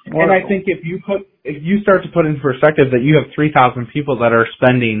 and I think if you start to put into perspective that you have 3,000 people that are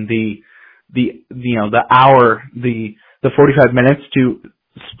spending the hour, the 45 minutes to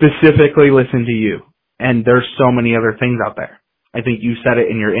specifically listen to you, and there's so many other things out there. I think you said it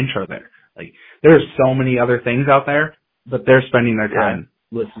in your intro there. Like, there's so many other things out there, but they're spending their yeah. time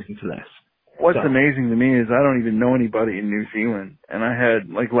listening to this. What's So amazing to me is I don't even know anybody in New Zealand, and I had,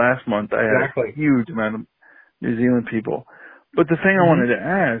 last month, I had a exactly. huge amount of New Zealand people. But the thing I Mhm. wanted to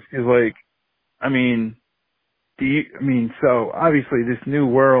ask is, I mean, so obviously this new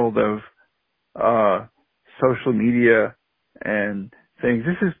world of social media and things,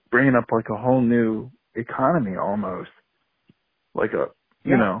 this is bringing up a whole new economy almost.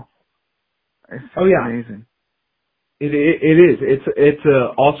 Yeah. It's Oh just yeah. amazing. It is. It's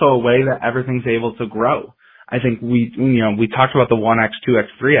also a way that everything's able to grow. I think we talked about the 1x,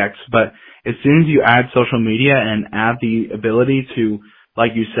 2x, 3x, but as soon as you add social media and add the ability to,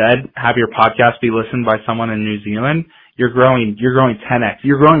 like you said, have your podcast be listened by someone in New Zealand, you're growing 10x.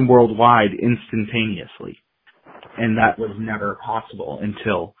 You're growing worldwide instantaneously. And that was never possible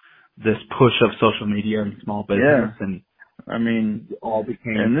until this push of social media and small business Yeah. and I mean, all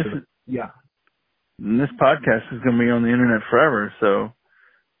became and sort of, yeah, this podcast is going to be on the internet forever. So,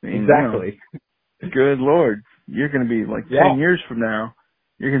 I mean, exactly. good Lord, you're going to be 10 Yeah. years from now,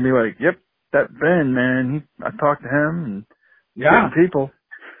 you're going to be like, yep, that Ben, man, I talked to him and Yeah. getting people.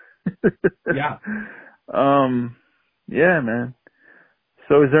 Yeah. Yeah, man.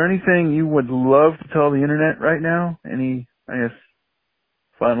 So is there anything you would love to tell the internet right now? Any, I guess,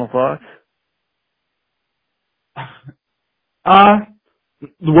 final thoughts?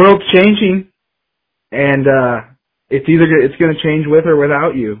 The world's changing, and it's going to change with or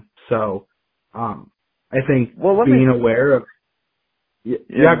without you. So, I think Well, being aware of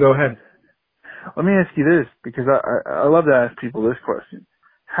yeah. go ahead. Let me ask you this, because I love to ask people this question.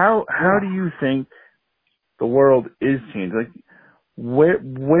 How Yeah. do you think the world is changing?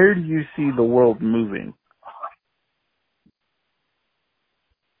 Where do you see the world moving?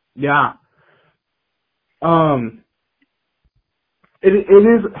 Yeah. It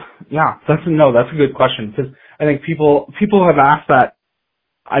is. Yeah. That's a good question, because I think people have asked that.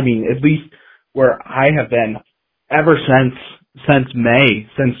 I mean, at least where I have been ever since May,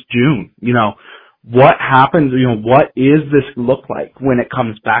 since June. What happens? What is this look like when it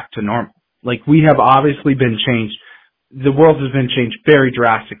comes back to normal? Like, we have obviously been changed. The world has been changed very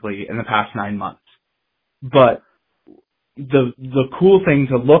drastically in the past 9 months. But the cool thing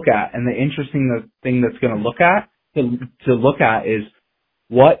to look at, and the interesting thing that's going to look at is,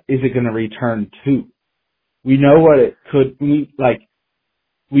 what is it going to return to? We know what it could be like.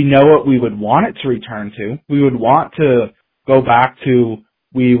 We know what we would want it to return to. We would want to go back to,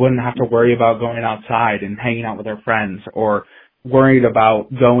 we wouldn't have to worry about going outside and hanging out with our friends, or worried about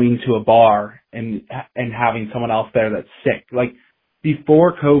going to a bar and having someone else there that's sick. Like,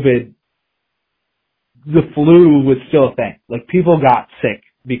 before COVID, the flu was still a thing. Like, people got sick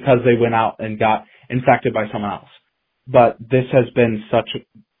because they went out and got infected by someone else. But this has been such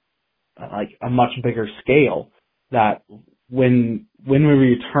a much bigger scale that when we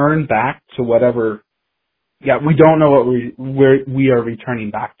return back to whatever, we don't know where we are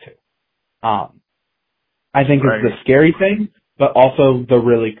returning back to. I think is the Right. scary thing, but also the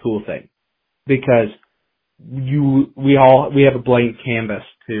really cool thing, because we have a blank canvas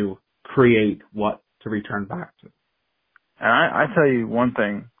to create what to return back to. And I tell you one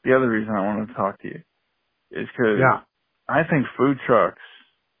thing, the other reason I wanted to talk to you is because Yeah. I think food trucks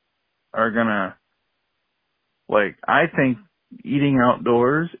are gonna, I think eating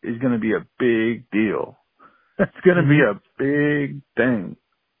outdoors is gonna be a big deal. It's gonna be Mhm. a big thing.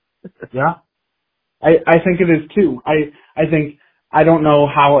 Yeah. I think it is too. I think, I don't know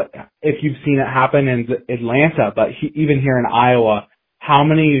if you've seen it happen in Atlanta, but even here in Iowa, how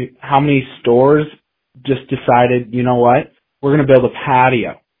many stores just decided, you know what, we're going to build a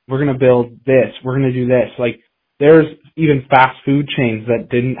patio, we're going to build this, we're going to do this. Like, there's even fast food chains that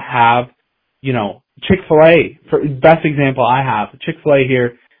didn't have, Chick-fil-A, for best example I have, Chick-fil-A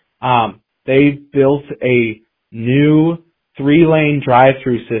here, they built a new 3-lane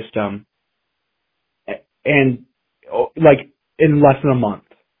drive-through system and like in less than a month.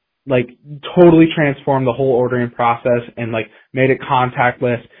 Like totally transformed the whole ordering process and like made it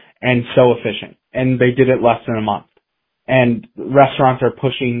contactless and so efficient. And they did it less than a month. And restaurants are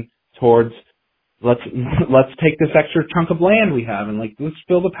pushing towards let's take this extra chunk of land we have and like let's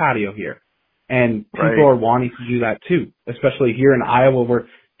build a patio here. And people are wanting to do that too, especially here in Iowa where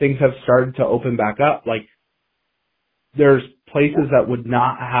things have started to open back up. Like there's places that would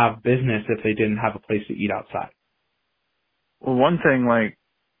not have business if they didn't have a place to eat outside. Well, one thing, like,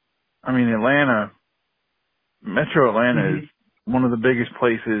 I mean, Metro Atlanta is one of the biggest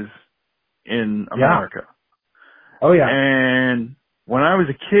places in America. Oh, yeah. And when I was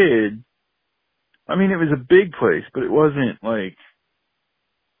a kid, I mean, it was a big place, but it wasn't like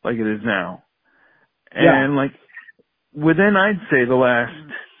it is now. And like within, I'd say the last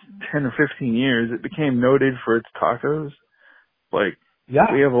 10 or 15 years, it became noted for its tacos. Like,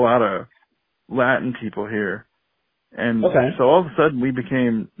 we have a lot of Latin people here. And so all of a sudden we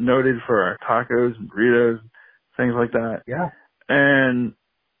became noted for our tacos and burritos, things like that. Yeah. And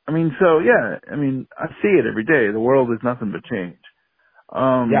I mean, so I mean, I see it every day. The world is nothing but change.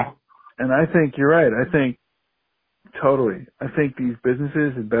 And I think you're right. I think totally. I think these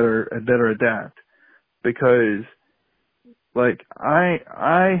businesses had better adapt because like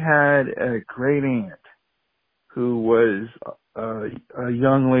I had a great aunt who was a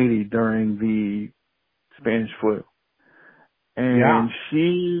young lady during the Spanish flu. And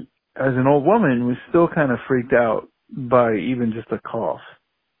she, as an old woman, was still kind of freaked out by even just a cough.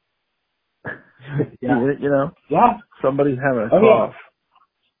 You know? Yeah. Somebody having a cough.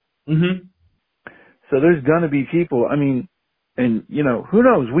 Yeah. Mm-hmm. So there's going to be people, I mean, and, you know, who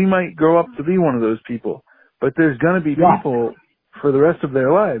knows? We might grow up to be one of those people. But there's going to be people for the rest of their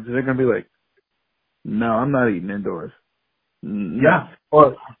lives that are going to be like, no, I'm not eating indoors. No. Yeah.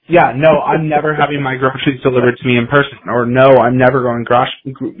 Or, no, I'm never having my groceries delivered to me in person. Or, no, I'm never going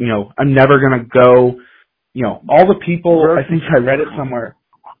I'm never going to go, all the people, I think I read it somewhere.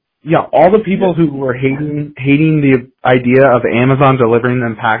 Yeah, all the people who were hating the idea of Amazon delivering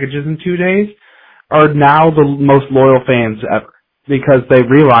them packages in 2 days are now the most loyal fans ever because they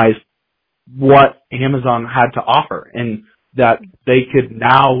realized what Amazon had to offer and that they can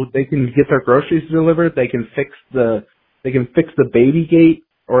get their groceries delivered, they can fix the baby gate,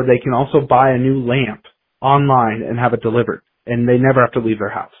 or they can also buy a new lamp online and have it delivered, and they never have to leave their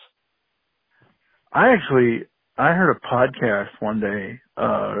house. I heard a podcast one day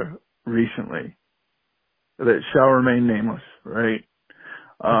recently that shall remain nameless, right?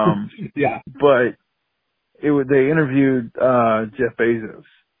 But they interviewed Jeff Bezos,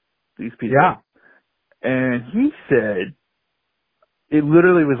 these people. Yeah. And he said it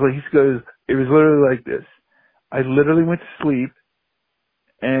literally was like, it was literally like this. I literally went to sleep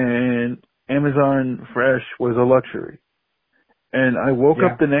and Amazon Fresh was a luxury. And I woke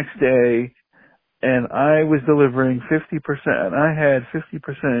up the next day and I was delivering 50%. I had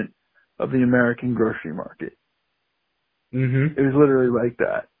 50% of the American grocery market. Mm-hmm. It was literally like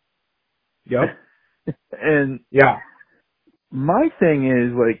that. Yep. And my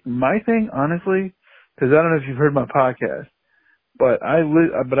thing, honestly, because I don't know if you've heard my podcast, but I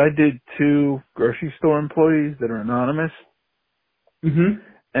did 2 grocery store employees that are anonymous. Mm-hmm.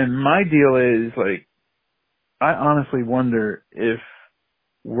 And my deal is like, I honestly wonder if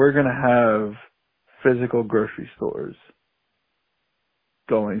we're gonna have physical grocery stores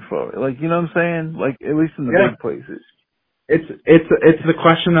going forward. Like, you know what I'm saying? Like, at least in the big places. It's the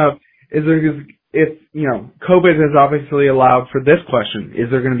question of if COVID has obviously allowed for this question, is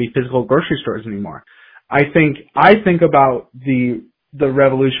there going to be physical grocery stores anymore? I think about the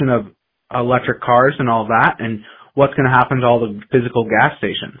revolution of electric cars and all that, and what's going to happen to all the physical gas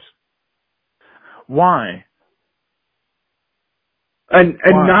stations. Why? And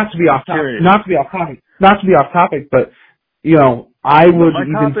why? Not to be off topic, but I would my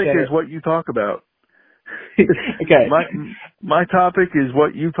even topic say is what you talk about. Okay. My topic is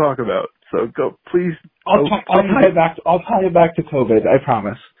what you talk about. So go, please. I'll tie it back to COVID. I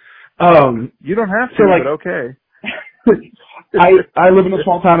promise. You don't have to, but okay. I live in a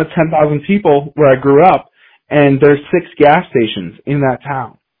small town of 10,000 people where I grew up, and there's 6 gas stations in that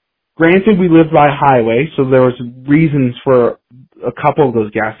town. Granted, we lived by a highway, so there was reasons for a couple of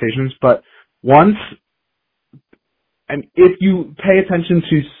those gas stations, but if you pay attention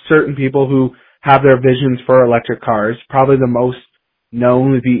to certain people who have their visions for electric cars, probably the most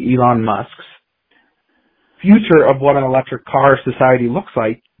known would be Elon Musk's future of what an electric car society looks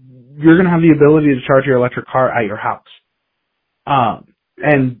like. you're going to have the ability to charge your electric car at your house.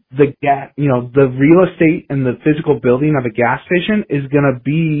 And the the real estate and the physical building of a gas station is going to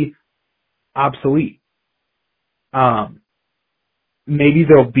be obsolete. Maybe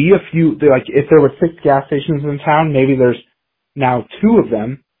there'll be a few, like if there were 6 gas stations in town, maybe there's now 2 of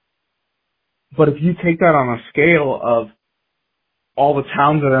them. But if you take that on a scale of all the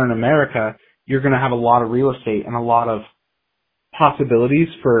towns that are in America, you're going to have a lot of real estate and a lot of possibilities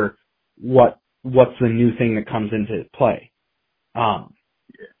for what's the new thing that comes into play.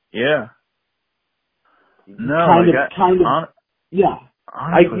 Yeah. No, yeah.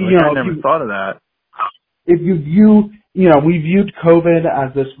 Honestly, I never thought of that. If you view, we viewed COVID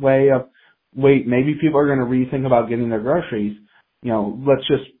as this way of, wait, maybe people are going to rethink about getting their groceries. Let's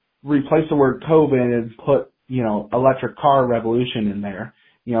just replace the word COVID and put, electric car revolution in there.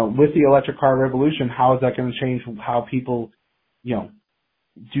 With the electric car revolution, how is that going to change how people,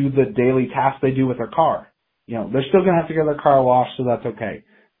 do the daily tasks they do with their car? They're still going to have to get their car washed, so that's okay.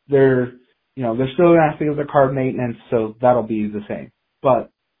 They're still going to have to get their car maintenance, so that'll be the same. But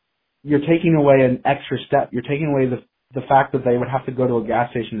you're taking away an extra step. You're taking away the fact that they would have to go to a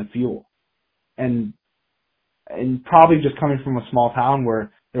gas station to fuel. And probably just coming from a small town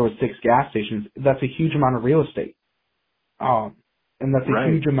where there was 6 gas stations, that's a huge amount of real estate. And that's a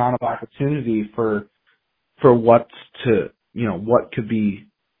huge amount of opportunity for what could be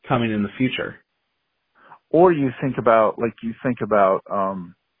coming in the future. Or you think about,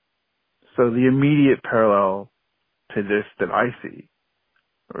 so the immediate parallel to this that I see,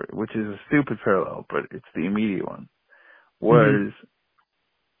 which is a stupid parallel, but it's the immediate one, was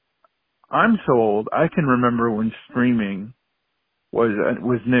I'm so old, I can remember when streaming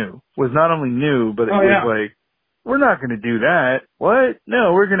was new. Was not only new, but it was like, we're not going to do that. What?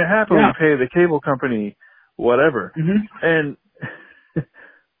 No, we're going to happily pay the cable company whatever. And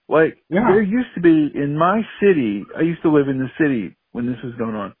there used to be in my city, I used to live in the city when this was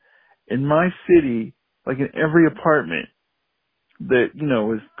going on. In my city, like in every apartment that,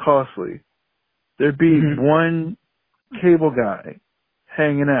 was costly, there'd be one cable guy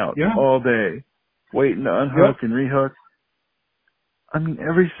hanging out all day, waiting to unhook and rehook. I mean,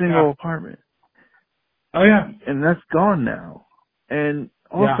 every single apartment. Oh, yeah. And that's gone now. And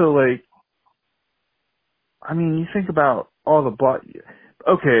also, you think about all the block.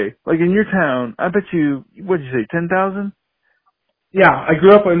 Okay, like in your town, I bet you, what'd you say, 10,000? Yeah, I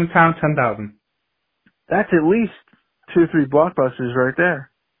grew up in a town, 10,000. That's at least 2 or 3 blockbusters right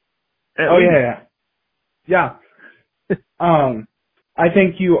there. At least. Yeah. I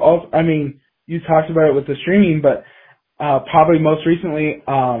think you talked about it with the streaming, but probably most recently,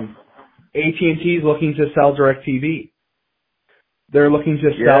 AT&T is looking to sell DirecTV. They're looking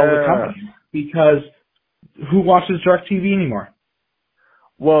to sell the company because who watches DirecTV anymore?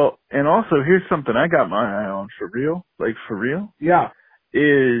 Well, and also here's something I got my eye on for real, Yeah.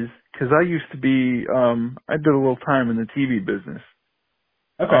 is because I used to be, I did a little time in the TV business.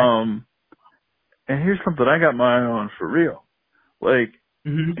 Okay. And here's something I got my eye on for real.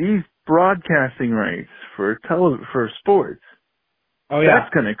 These broadcasting rights for sports. Oh, yeah.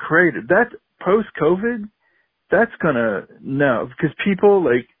 That's going to create it. That post-COVID, that's going to, because people,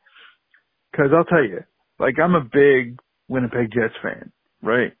 because I'll tell you, I'm a big Winnipeg Jets fan,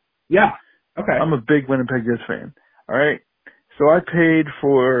 right? Yeah. Okay. I'm a big Winnipeg Jets fan, all right? So I paid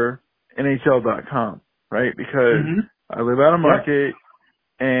for NHL.com, right? Because I live out of market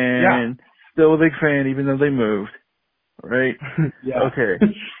and still a big fan even though they moved, right? Okay.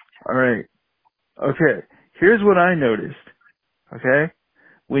 All right. Okay. Here's what I noticed, okay?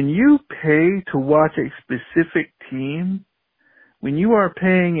 When you pay to watch a specific team, when you are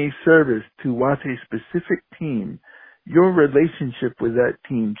paying a service to watch a specific team, your relationship with that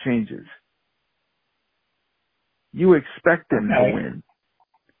team changes. You expect them to win.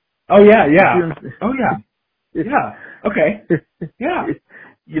 Oh, yeah. Oh, yeah. Yeah. Okay. Yeah.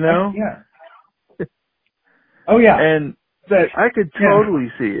 Yeah. Oh, yeah. And I could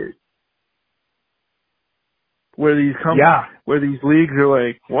totally see it. Where these leagues are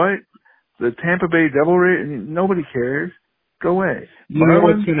like, what? The Tampa Bay Devil Rays? Nobody cares. Go away. You know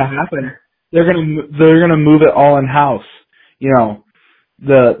what's going to happen? They're going to move it all in house.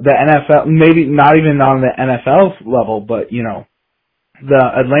 The NFL, maybe not even on the NFL level, but the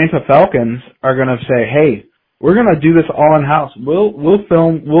Atlanta Falcons are going to say, hey, we're going to do this all in house. We'll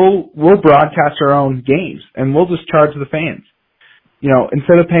film, we'll broadcast our own games, and we'll just charge the fans.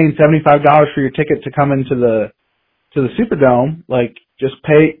 Instead of paying $75 for your ticket to come into the Superdome, just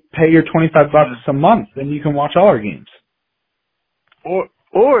pay your $25 a month, and you can watch all our games. Or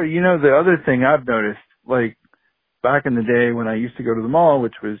the other thing I've noticed, back in the day when I used to go to the mall,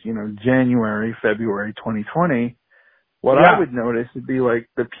 which was, January, February 2020, what I would notice would be like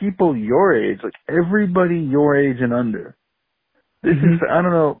the people your age, like everybody your age and under. This is, I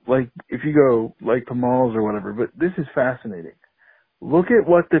don't know, like if you go like to malls or whatever, but this is fascinating. Look at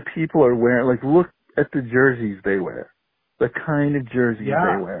what the people are wearing. Like look at the jerseys they wear, the kind of jerseys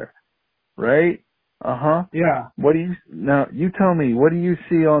they wear, right? Yeah. Now you tell me, what do you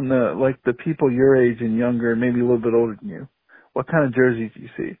see on the people your age and younger, maybe a little bit older than you? What kind of jerseys do you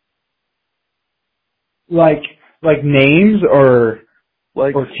see? Like names or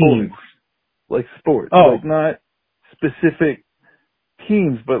sports, teams? Like sports. Oh. Like not specific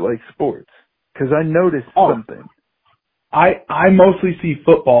teams, but like sports. Cause I noticed something. I mostly see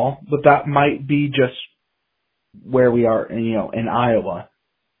football, but that might be just where we are in Iowa.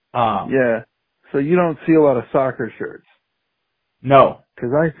 Yeah. So you don't see a lot of soccer shirts? No.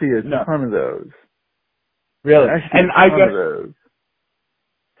 Cause I see a ton of those. Really? I see a ton of those.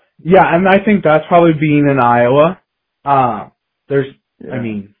 Yeah, and I think that's probably being in Iowa. I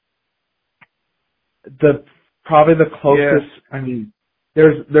mean, probably the closest. Yeah. I mean,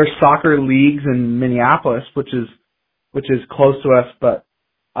 there's soccer leagues in Minneapolis, which is close to us, but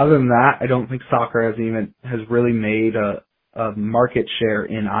other than that, I don't think soccer has really made a market share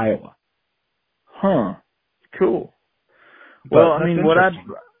in Iowa. Huh. Cool. But well, I mean,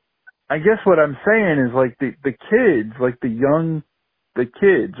 I guess what I'm saying is like the kids, like the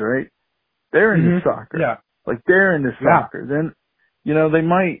kids, right? They're into soccer. Yeah. Like they're into soccer. Then, they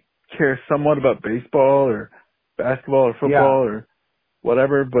might care somewhat about baseball or basketball or football or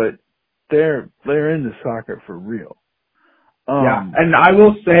whatever, but they're into soccer for real. And I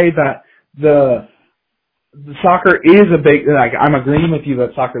will say that the soccer is a big, like, I'm agreeing with you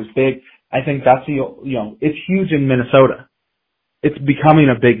that soccer is big. I think that's it's huge in Minnesota. It's becoming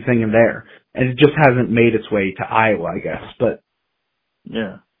a big thing in there, and it just hasn't made its way to Iowa, I guess, but.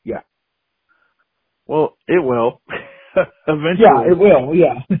 Yeah. Yeah. Well, it will. Eventually. Yeah, it will,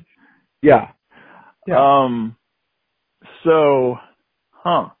 yeah. Yeah. So,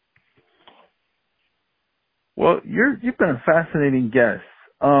 well, you've been a fascinating guest.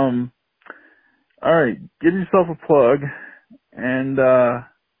 All right, give yourself a plug, and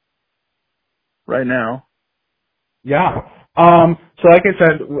right now. Yeah. So like I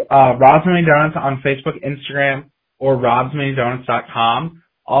said, Rob's Mini Donuts on Facebook, Instagram, or robsminidonuts.com.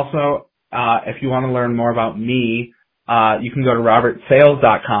 Also, if you want to learn more about me, you can go to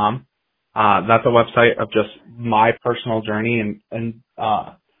robertsales.com. That's a website of just my personal journey and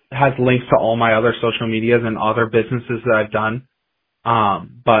has links to all my other social medias and other businesses that I've done.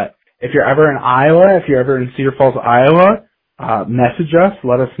 But if you're ever in Iowa, if you're ever in Cedar Falls, Iowa, message us,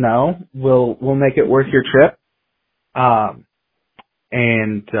 let us know. We'll make it worth your trip. And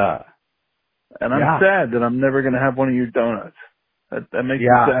I'm sad that I'm never going to have one of your donuts. That makes me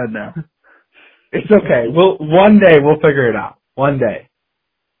sad now. It's okay. One day we'll figure it out. One day.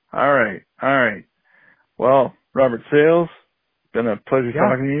 All right. Well, Robert Sales, been a pleasure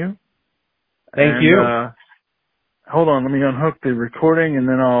talking to you. Thank you. Hold on, let me unhook the recording and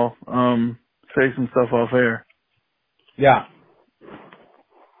then I'll say some stuff off air. Yeah.